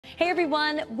Hey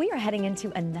everyone, we are heading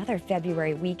into another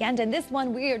February weekend, and this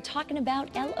one we are talking about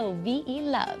L-O-V-E,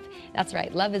 love. That's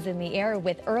right, love is in the air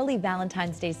with early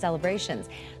Valentine's Day celebrations.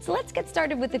 So let's get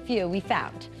started with a few we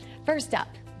found. First up,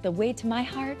 the way to my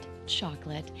heart,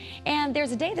 chocolate. And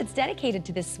there's a day that's dedicated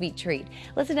to this sweet treat.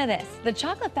 Listen to this. The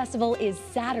Chocolate Festival is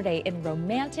Saturday in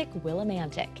romantic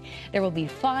Willimantic. There will be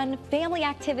fun, family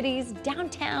activities,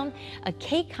 downtown, a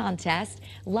cake contest,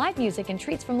 live music, and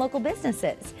treats from local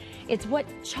businesses. It's what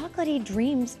chocolatey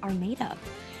dreams are made of.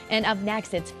 And up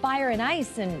next, it's Fire and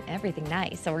Ice and Everything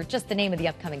Nice, or just the name of the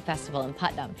upcoming festival in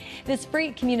Putnam. This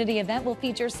free community event will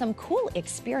feature some cool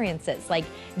experiences like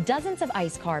dozens of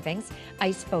ice carvings,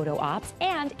 ice photo ops,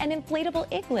 and an inflatable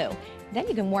igloo. Then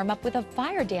you can warm up with a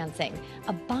fire dancing,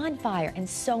 a bonfire, and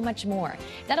so much more.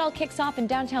 That all kicks off in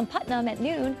downtown Putnam at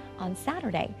noon on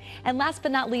Saturday. And last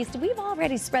but not least, we've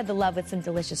already spread the love with some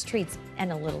delicious treats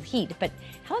and a little heat, but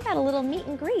how about a little meet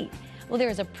and greet? Well,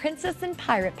 there's a Princess and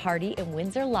Pirate party in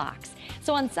Windsor Locks.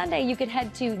 So on Sunday, you could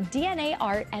head to DNA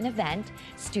Art and Event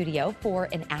Studio for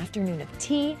an afternoon of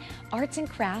tea, arts and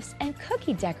crafts, and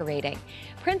cookie decorating.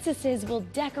 Princesses will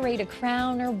decorate a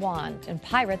crown or wand, and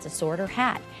pirates a sword or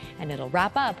hat. And it'll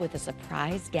wrap up with a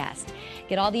surprise guest.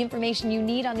 Get all the information you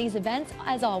need on these events,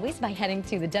 as always, by heading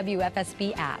to the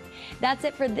WFSB app. That's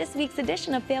it for this week's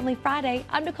edition of Family Friday.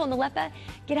 I'm Nicole Nalepa.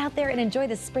 Get out there and enjoy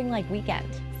the spring-like weekend.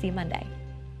 See you Monday.